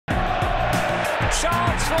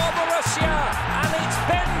chance for Borussia, and it's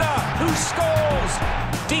Bender who scores.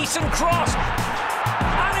 Decent cross,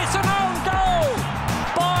 and it's an own goal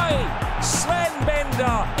by Sven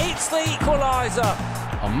Bender. It's the equaliser.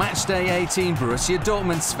 On Matchday 18, Borussia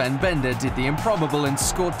Dortmund's Sven Bender did the improbable and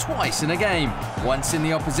scored twice in a game, once in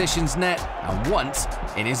the opposition's net and once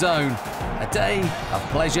in his own. A day of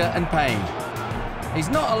pleasure and pain. He's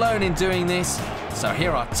not alone in doing this, so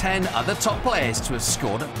here are 10 other top players to have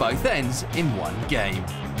scored at both ends in one game.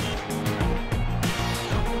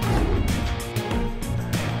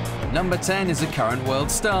 Number 10 is a current world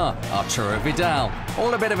star, Arturo Vidal.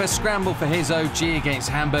 All a bit of a scramble for his OG against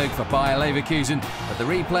Hamburg for Bayer Leverkusen, but the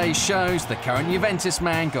replay shows the current Juventus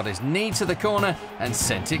man got his knee to the corner and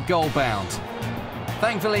sent it goal-bound.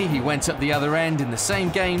 Thankfully, he went up the other end in the same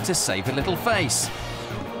game to save a little face.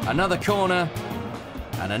 Another corner,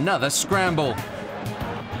 and another scramble.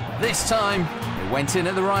 This time, it went in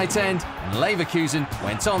at the right end, and Leverkusen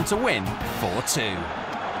went on to win 4-2.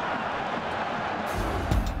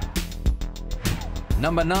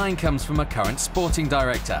 Number 9 comes from a current sporting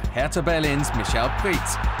director, Hertha Berlin's Michael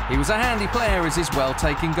Ballack. He was a handy player as his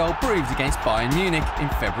well-taken goal proved against Bayern Munich in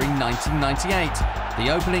February 1998.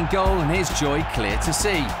 The opening goal and his joy clear to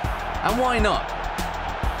see. And why not?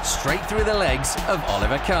 Straight through the legs of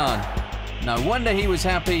Oliver Kahn. No wonder he was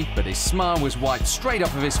happy, but his smile was wiped straight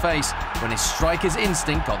off of his face when his striker's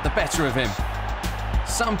instinct got the better of him.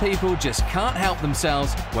 Some people just can't help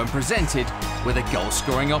themselves when presented with a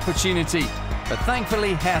goal-scoring opportunity. But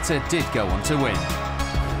thankfully, Hertha did go on to win.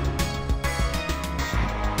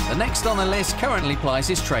 The next on the list currently plies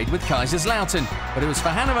his trade with Kaiserslautern, but it was for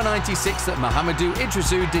Hannover 96 that Mahamadou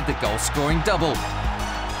Idrissou did the goal-scoring double.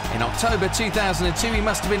 In October 2002, he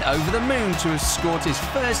must have been over the moon to have scored his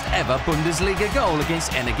first ever Bundesliga goal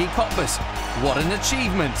against Energie Cottbus. What an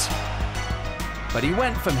achievement! But he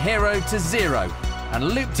went from hero to zero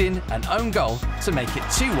and looped in an own goal to make it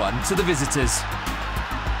 2-1 to the visitors.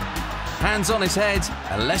 Hands on his head,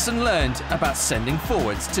 a lesson learned about sending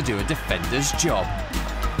forwards to do a defender's job.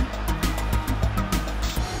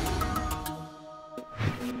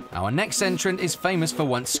 Our next entrant is famous for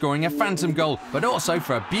once scoring a phantom goal, but also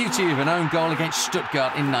for a beauty of an own goal against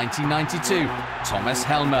Stuttgart in 1992, Thomas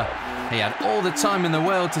Helmer. He had all the time in the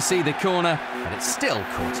world to see the corner, but it still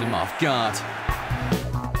caught him off guard.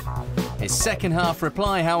 His second half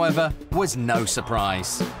reply, however, was no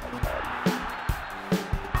surprise.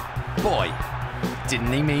 Boy,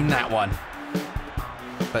 didn't he mean that one.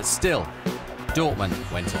 But still,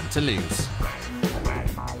 Dortmund went on to lose.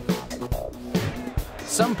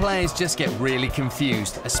 Some players just get really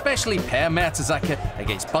confused, especially Mertesacker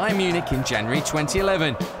against Bayern Munich in January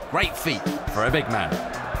 2011. Great feat for a big man.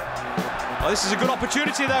 Well, this is a good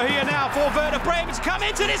opportunity though here now for Werder Bremen to come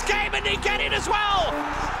into this game, and they get it as well.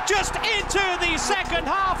 Just into the second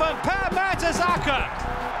half, and Mertesacker,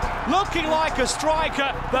 looking like a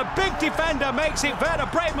striker, the big defender makes it Werder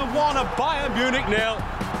Bremen 1 and Bayern Munich 0.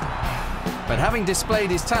 But having displayed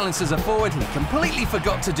his talents as a forward, he completely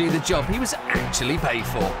forgot to do the job he was actually paid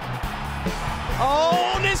for.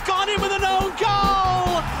 Oh, and it's gone in with an own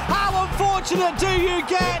goal! How unfortunate do you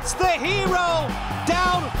get? The hero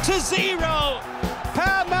down to 0.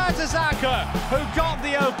 Mertesacker, who got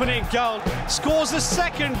the opening goal, scores the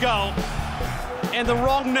second goal in the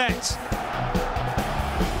wrong net.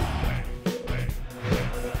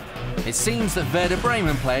 It seems that Werder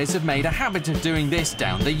Bremen players have made a habit of doing this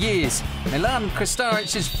down the years. Milan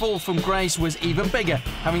Kristaric's fall from grace was even bigger,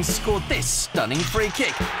 having scored this stunning free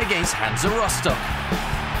kick against Hansa Rostock.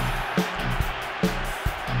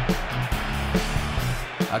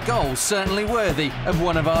 A goal certainly worthy of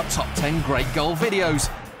one of our top 10 great goal videos,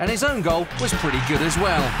 and his own goal was pretty good as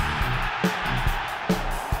well.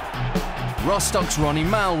 Rostock's Ronnie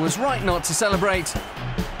Mal was right not to celebrate,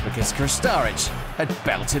 because Kristaric had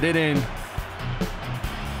belted it in.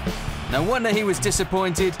 No wonder he was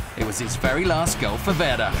disappointed. It was his very last goal for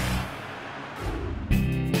Werder.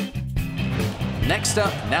 Next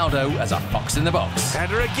up, Naldo as a fox in the box.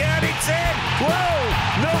 Header again, it's in! Whoa!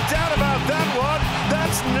 No doubt about that one.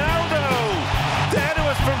 That's Naldo. The header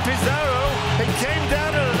was from Pizarro. It came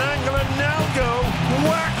down at an angle, and Naldo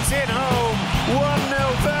whacked it home.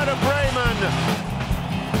 1-0 Werder Bremen.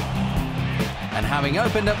 And having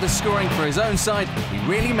opened up the scoring for his own side, he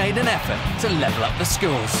really made an effort to level up the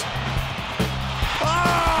scores.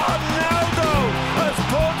 Oh, Naldo has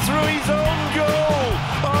put through his own goal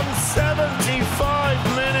on 75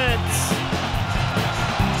 minutes.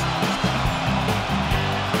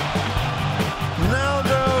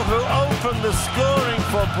 Naldo, who opened the scoring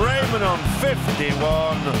for Bremen on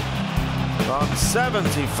 51, on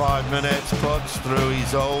 75 minutes, puts through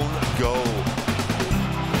his own goal.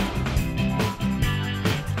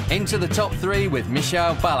 Into the top three with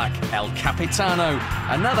Michael Ballack, El Capitano,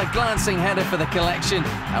 another glancing header for the collection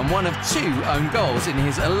and one of 2 own goals in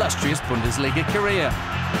his illustrious Bundesliga career.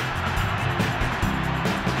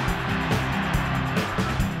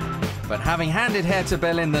 But having handed Hertha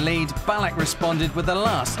Berlin the lead, Ballack responded with the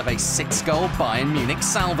last of a 6-goal Bayern Munich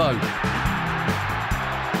salvo.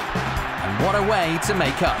 And what a way to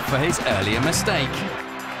make up for his earlier mistake.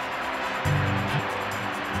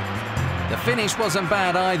 The finish wasn't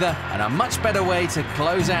bad either, and a much better way to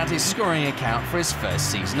close out his scoring account for his first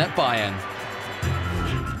season at Bayern.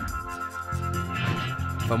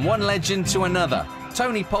 From one legend to another,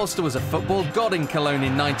 Tony Polster was a football god in Cologne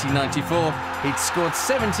in 1994. He'd scored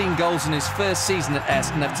 17 goals in his first season at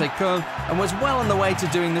 1. FC Köln and was well on the way to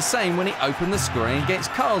doing the same when he opened the scoring against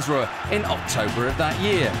Karlsruhe in October of that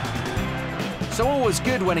year. So all was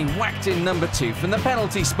good when he whacked in number 2 from the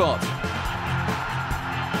penalty spot.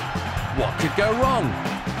 What could go wrong?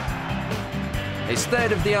 His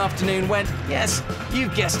third of the afternoon went, yes, you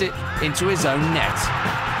guessed it, into his own net.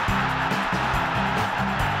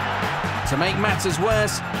 To make matters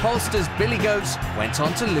worse, Polster's Billy Goats went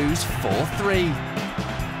on to lose 4-3.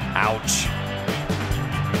 Ouch.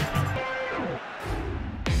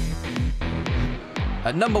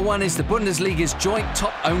 At number 1 is the Bundesliga's joint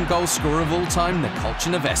top own goal scorer of all time, Nicole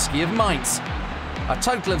Novetzki of Mainz. A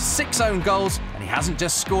total of 6 own goals, and he hasn't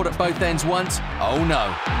just scored at both ends once, oh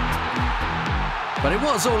no. But it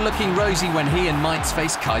was all looking rosy when he and Mainz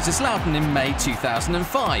faced Kaiserslautern in May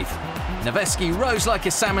 2005. Novetzki rose like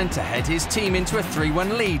a salmon to head his team into a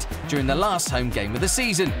 3-1 lead during the last home game of the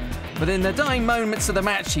season. But in the dying moments of the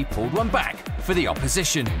match, he pulled one back for the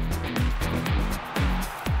opposition.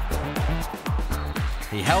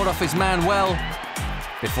 He held off his man well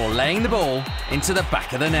before laying the ball into the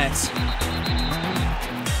back of the net.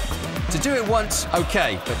 To do it once,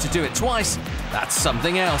 okay, but to do it twice, that's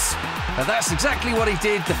something else. But that's exactly what he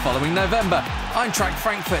did the following November. Eintracht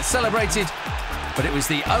Frankfurt celebrated, but it was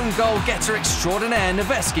the own goal-getter extraordinaire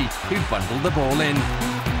Novetzki who bundled the ball in.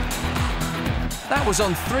 That was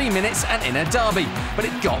on 3 minutes and in a derby, but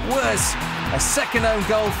it got worse. A second own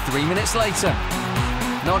goal 3 minutes later.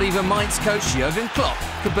 Not even Mainz coach Jurgen Klopp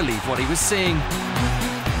could believe what he was seeing.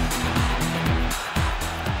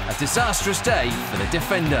 A disastrous day for the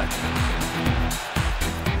defender.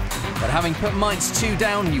 But having put Mainz 2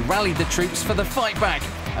 down, you rallied the troops for the fight back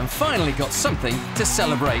and finally got something to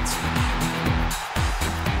celebrate.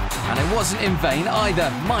 And it wasn't in vain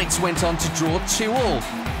either. Mainz went on to draw 2-2.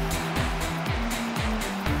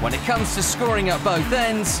 When it comes to scoring at both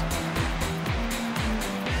ends,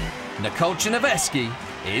 Nicole Novetzki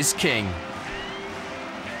is king.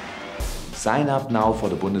 Sign up now for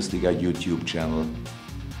the Bundesliga YouTube channel.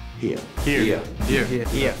 Here. Here.